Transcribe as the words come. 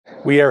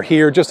We are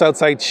here just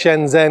outside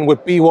Shenzhen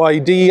with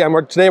BYD,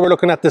 and today we're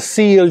looking at the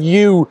Seal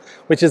U,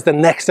 which is the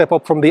next step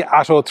up from the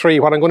Atto 3.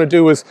 What I'm going to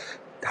do is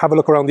have a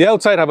look around the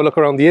outside, have a look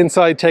around the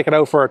inside, take it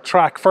out for a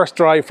track, first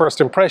drive,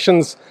 first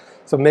impressions.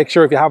 So make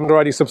sure if you haven't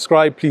already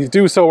subscribed, please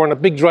do so. We're on a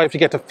big drive to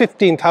get to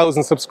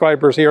 15,000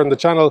 subscribers here on the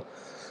channel.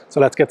 So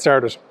let's get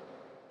started.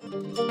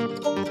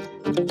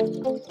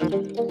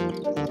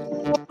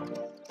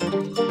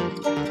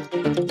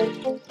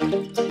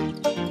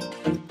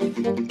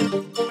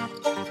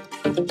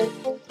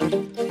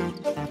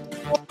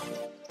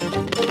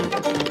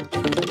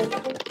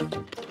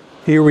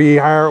 Here we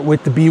are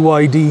with the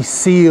BYD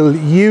Seal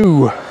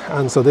U,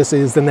 and so this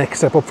is the next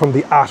step up from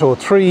the Atto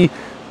 3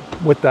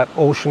 with that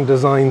Ocean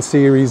Design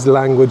Series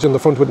language in the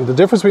front. The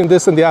difference between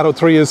this and the Atto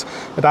 3 is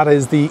that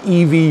is the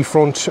EV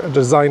front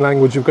design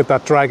language. You've got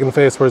that dragon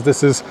face, whereas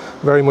this is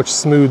very much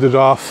smoothed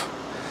off.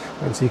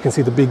 And so you can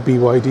see the big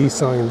BYD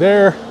sign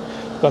there.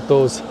 Got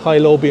those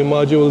high-low beam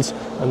modules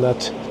and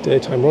that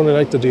daytime running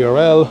light, the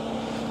DRL.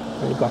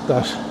 And you've got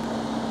that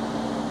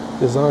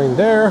design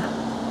there.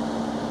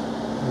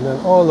 And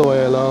then all the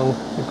way along,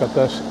 you've got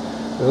that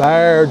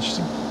large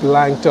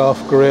blanked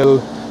off grille.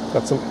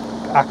 Got some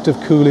active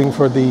cooling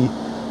for the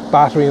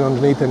battery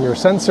underneath and your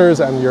sensors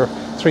and your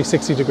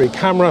 360-degree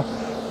camera.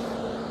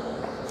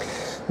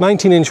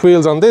 19-inch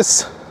wheels on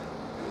this.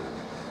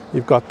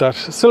 You've got that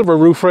silver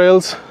roof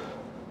rails.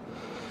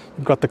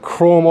 You've got the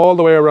chrome all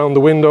the way around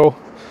the window.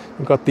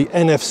 You've got the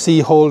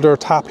NFC holder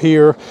tap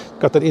here. You've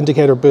got that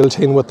indicator built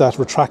in with that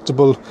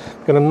retractable.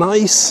 You've got a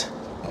nice,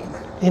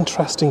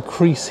 interesting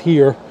crease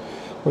here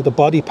where the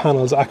body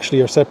panels actually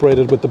are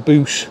separated with the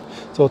boot.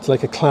 So it's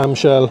like a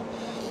clamshell.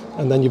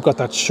 And then you've got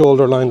that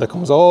shoulder line that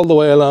comes all the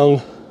way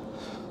along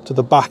to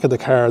the back of the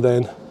car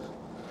then.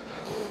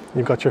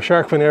 You've got your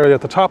shark fin area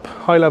at the top,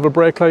 high level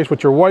brake light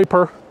with your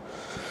wiper.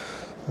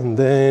 And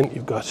then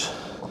you've got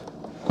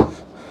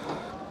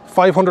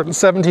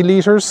 570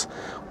 litres.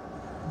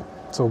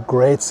 So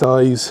great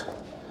size.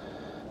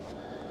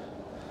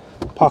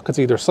 Pockets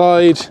either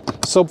side,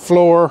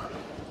 subfloor.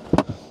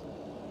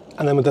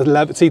 And then with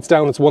the seats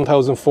down, it's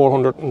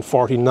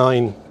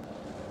 1,449.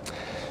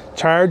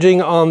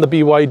 Charging on the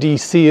BYD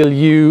Seal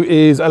U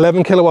is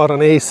 11 kilowatt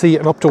on AC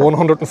and up to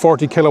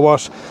 140 kilowatt.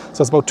 So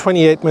it's about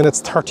 28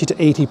 minutes, 30 to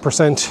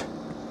 80%.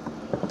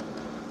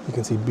 You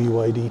can see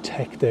BYD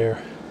tech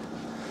there.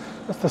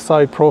 That's the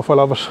side profile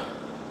of it.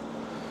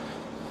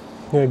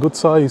 Yeah, good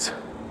size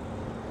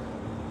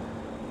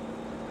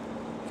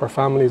for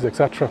families,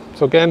 etc.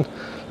 So again,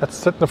 let's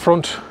sit in the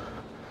front.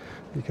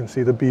 You can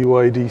see the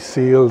BYD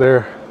Seal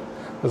there.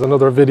 There's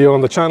another video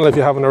on the channel if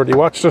you haven't already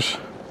watched it.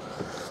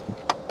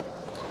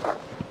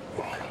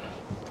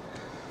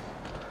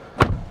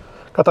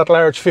 Got that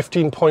large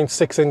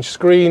 15.6-inch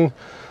screen,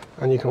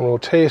 and you can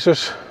rotate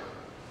it.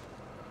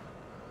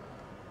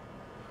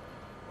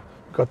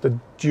 Got the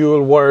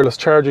dual wireless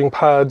charging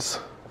pads.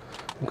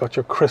 You've got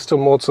your crystal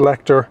mode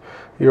selector,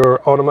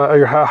 your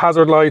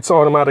hazard lights,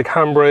 automatic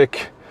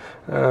handbrake,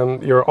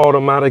 your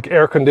automatic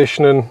air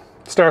conditioning,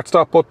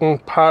 start-stop button,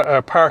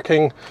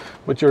 parking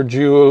with your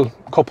dual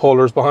cup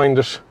holders behind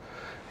it.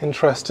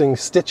 Interesting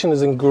stitching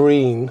is in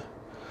green,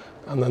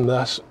 and then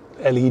that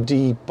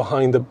LED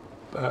behind the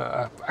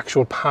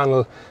actual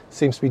panel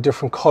seems to be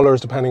different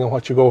colors depending on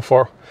what you go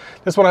for.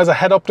 This one has a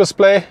head-up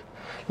display,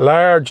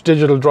 large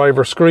digital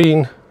driver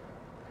screen,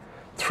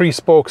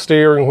 3-spoke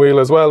steering wheel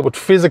as well with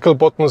physical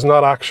buttons,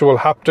 not actual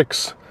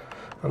haptics,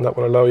 and that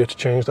will allow you to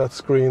change that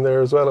screen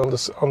there as well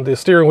on the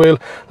steering wheel.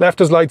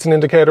 Left is lights and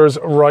indicators,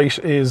 right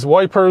is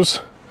wipers.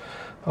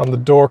 On the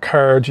door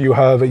card you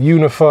have an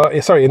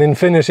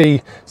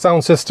Infinity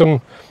sound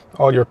system,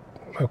 all your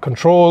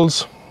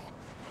controls.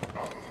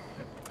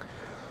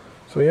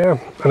 So yeah,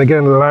 and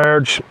again,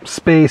 large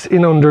space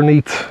in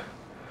underneath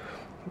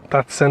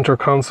that center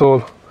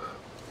console.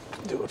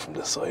 Do it from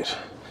this side.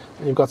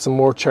 And you've got some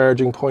more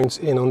charging points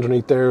in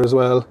underneath there as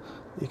well.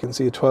 You can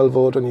see a 12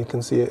 volt and you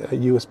can see a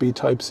USB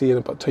type C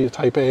and a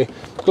type A.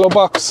 Glove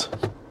box,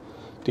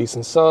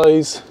 decent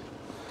size.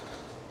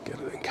 Get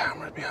it in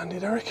camera, it'd be handy,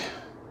 Derek.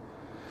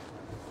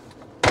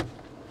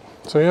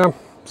 So yeah,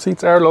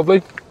 seats are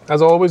lovely,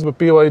 as always with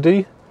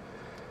BYD.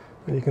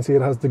 And you can see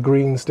it has the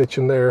green stitch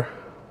in there.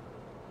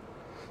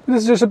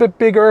 This is just a bit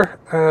bigger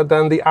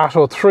than the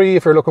Atto 3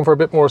 if you're looking for a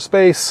bit more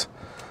space.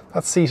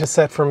 That seat is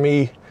set for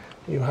me.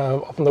 You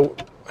have up in the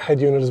head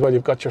unit as well,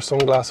 you've got your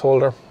sunglass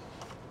holder.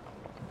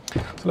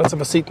 So let's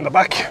have a seat in the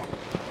back.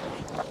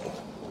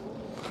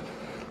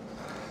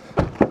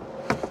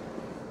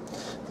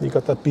 You've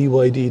got that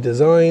BYD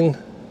design.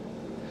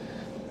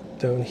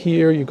 Down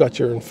here you've got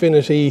your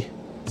Infinity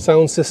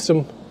sound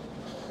system.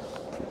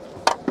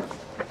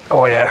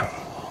 Oh yeah.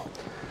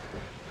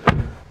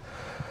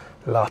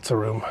 Lots of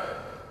room.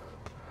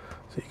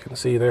 So you can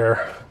see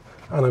there,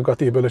 and I've got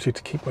the ability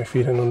to keep my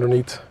feet in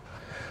underneath.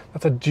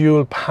 That's a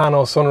dual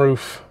panel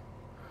sunroof.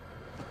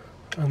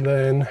 And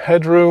then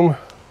headroom,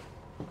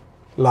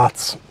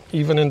 lots,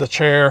 even in the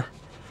chair,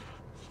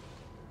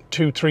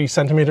 2-3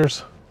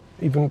 centimeters,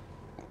 even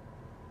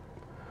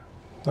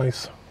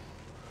nice.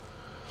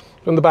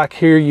 On the back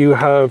here you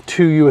have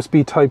 2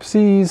 USB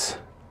Type-Cs,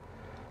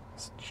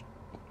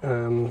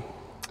 your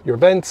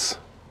vents,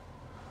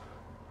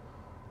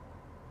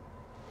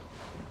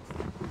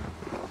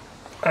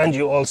 and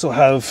you also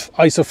have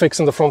ISOFIX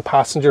in the front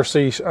passenger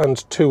seat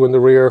and 2 in the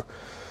rear.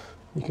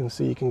 You can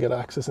see you can get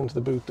access into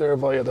the boot there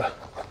via the...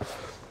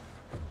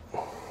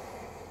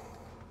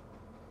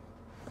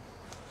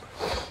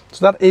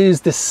 So that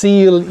is the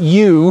Seal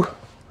U.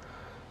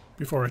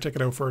 Before I take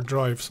it out for a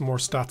drive, some more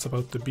stats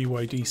about the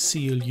BYD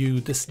Seal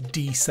U, this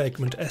D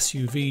segment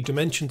SUV.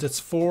 Dimensions, it's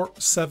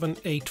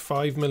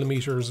 4785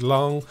 millimeters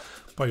long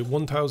by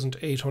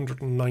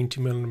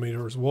 1890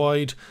 millimeters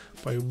wide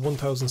by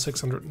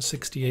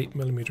 1668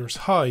 millimeters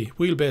high.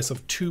 Wheelbase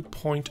of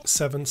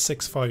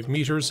 2.765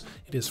 meters.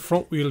 It is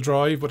front wheel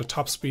drive with a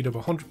top speed of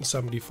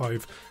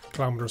 175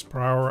 kilometers per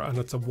hour, and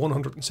it's a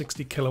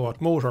 160 kilowatt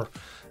motor.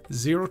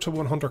 0 to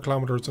 100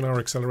 kilometers an hour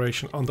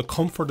acceleration on the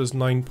comfort is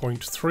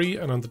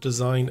 9.3 and on the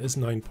design is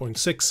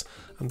 9.6,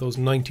 and those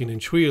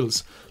 19-inch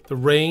wheels. The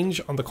range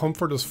on the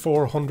comfort is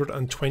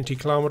 420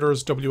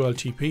 kilometers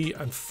WLTP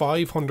and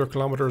 500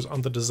 kilometers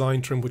on the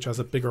design trim, which has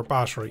a bigger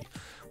battery.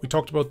 We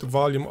talked about the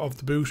volume of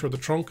the boot or the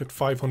trunk at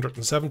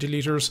 570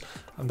 litres,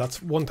 and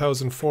that's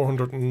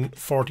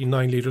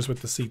 1449 litres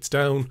with the seats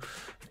down.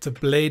 It's a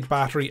Blade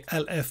battery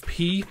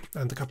LFP,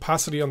 and the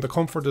capacity on the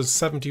comfort is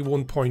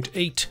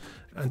 71.8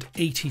 and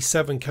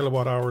 87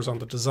 kilowatt hours on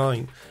the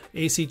design.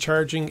 AC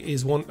charging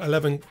is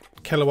 11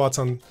 kilowatts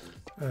on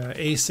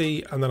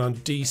AC, and then on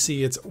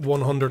DC it's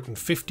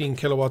 115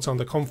 kilowatts on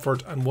the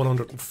comfort and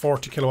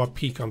 140 kilowatt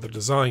peak on the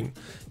design.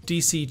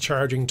 DC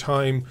charging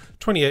time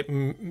 28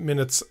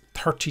 minutes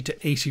 30 to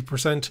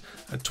 80%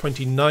 and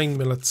 29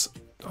 minutes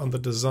on the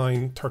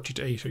design 30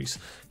 to 80s.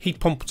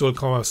 Heat pumps will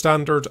come as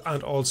standard,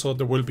 and also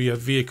there will be a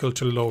vehicle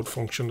to load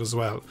function as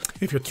well.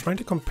 If you're trying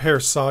to compare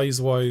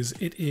size wise,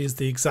 it is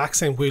the exact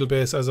same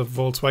wheelbase as a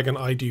Volkswagen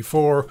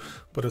ID4,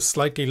 but it's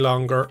slightly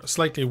longer,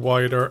 slightly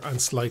wider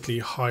and slightly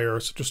higher.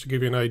 So just to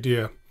give you an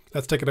idea,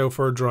 let's take it out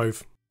for a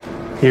drive.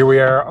 Here we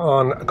are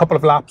on a couple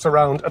of laps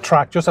around a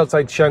track just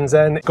outside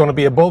Shenzhen. It's going to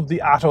be above the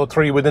Atto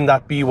 3 within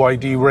that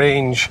BYD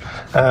range.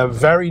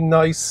 Very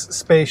nice,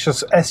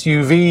 spacious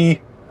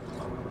SUV.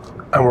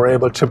 And we're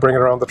able to bring it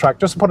around the track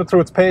just to put it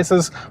through its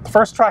paces. The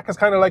first track is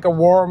kind of like a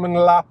warming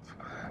lap.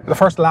 The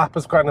first lap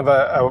is kind of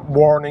a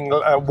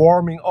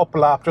warming up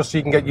lap, just so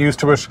you can get used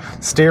to it.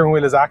 Steering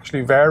wheel is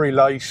actually very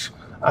light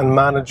and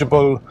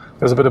manageable.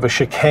 There's a bit of a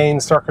chicane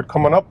circuit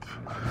coming up,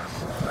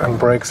 and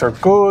brakes are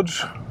good.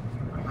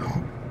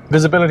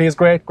 Visibility is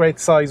great, great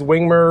size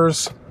wing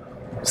mirrors.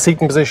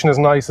 Seating position is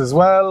nice as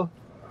well.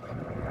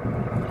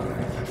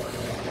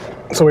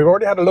 So we've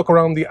already had a look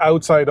around the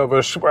outside of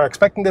it. We're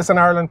expecting this in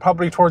Ireland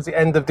probably towards the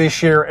end of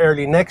this year,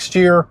 early next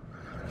year,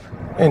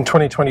 in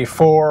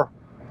 2024.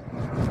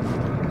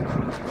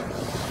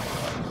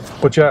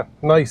 But yeah,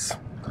 nice.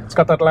 It's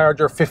got that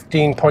larger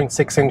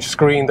 15.6-inch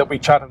screen that we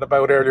chatted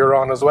about earlier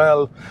on as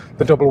well.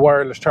 The double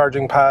wireless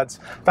charging pads.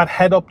 That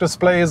head-up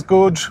display is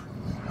good.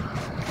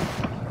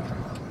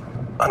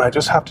 And I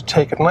just have to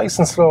take it nice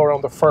and slow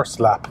around the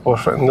first lap,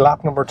 but in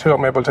lap number 2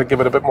 I'm able to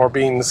give it a bit more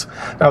beans.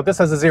 Now this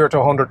has a 0 to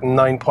 100 in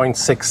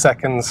 9.6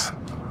 seconds,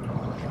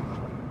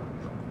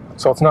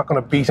 so it's not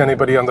going to beat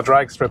anybody on the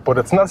drag strip, but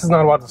this is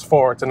not what it's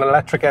for. It's an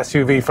electric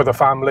SUV for the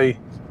family.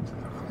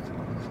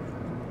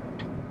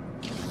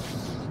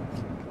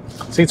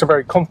 Seats are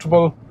very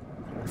comfortable.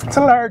 It's a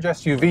large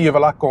SUV, you have a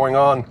lot going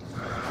on.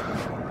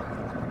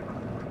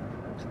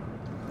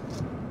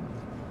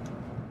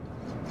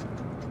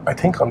 I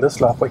think on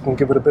this lap I can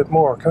give it a bit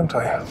more, can't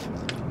I?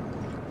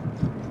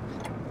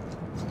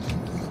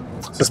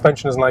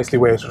 Suspension is nicely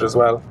weighted as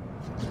well.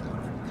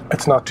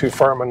 It's not too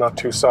firm and not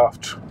too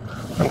soft,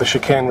 and the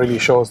chicane really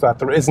shows that.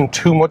 There isn't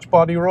too much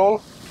body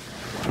roll.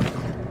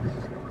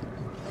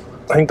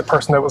 I think the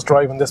person that was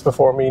driving this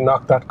before me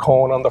knocked that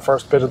cone on the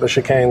first bit of the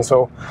chicane,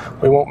 so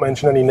we won't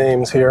mention any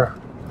names here.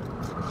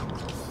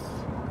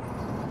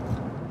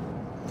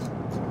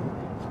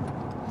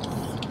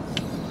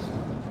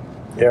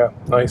 Yeah,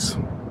 nice.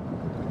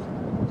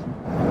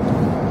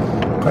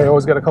 I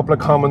always get a couple of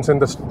comments in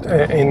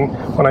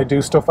when I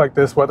do stuff like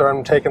this, whether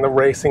I'm taking the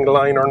racing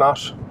line or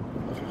not.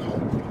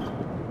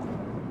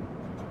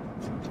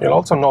 You'll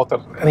also note that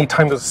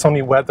anytime there's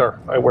sunny weather,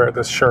 I wear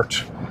this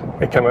shirt.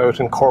 It came out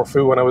in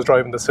Corfu when I was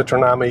driving the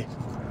Citroen Ami.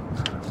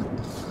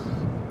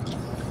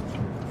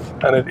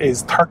 And it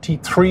is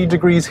 33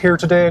 degrees here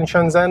today in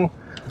Shenzhen.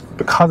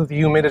 Because of the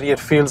humidity, it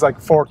feels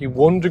like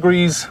 41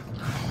 degrees.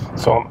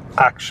 So I'm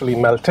actually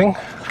melting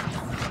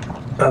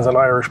as an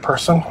Irish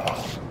person.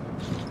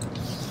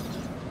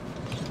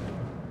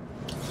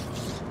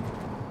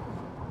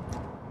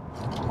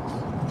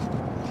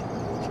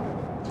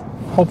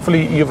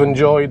 Hopefully you've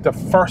enjoyed the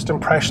first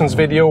impressions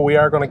video. We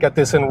are going to get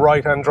this in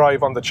right-hand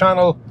drive on the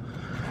channel.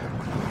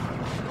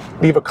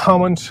 Leave a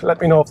comment,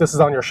 let me know if this is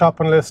on your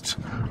shopping list.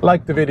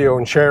 Like the video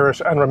and share it.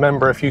 And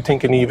remember, if you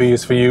think an EV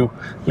is for you,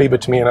 leave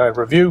it to me and I'll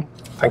review.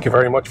 Thank you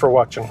very much for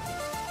watching.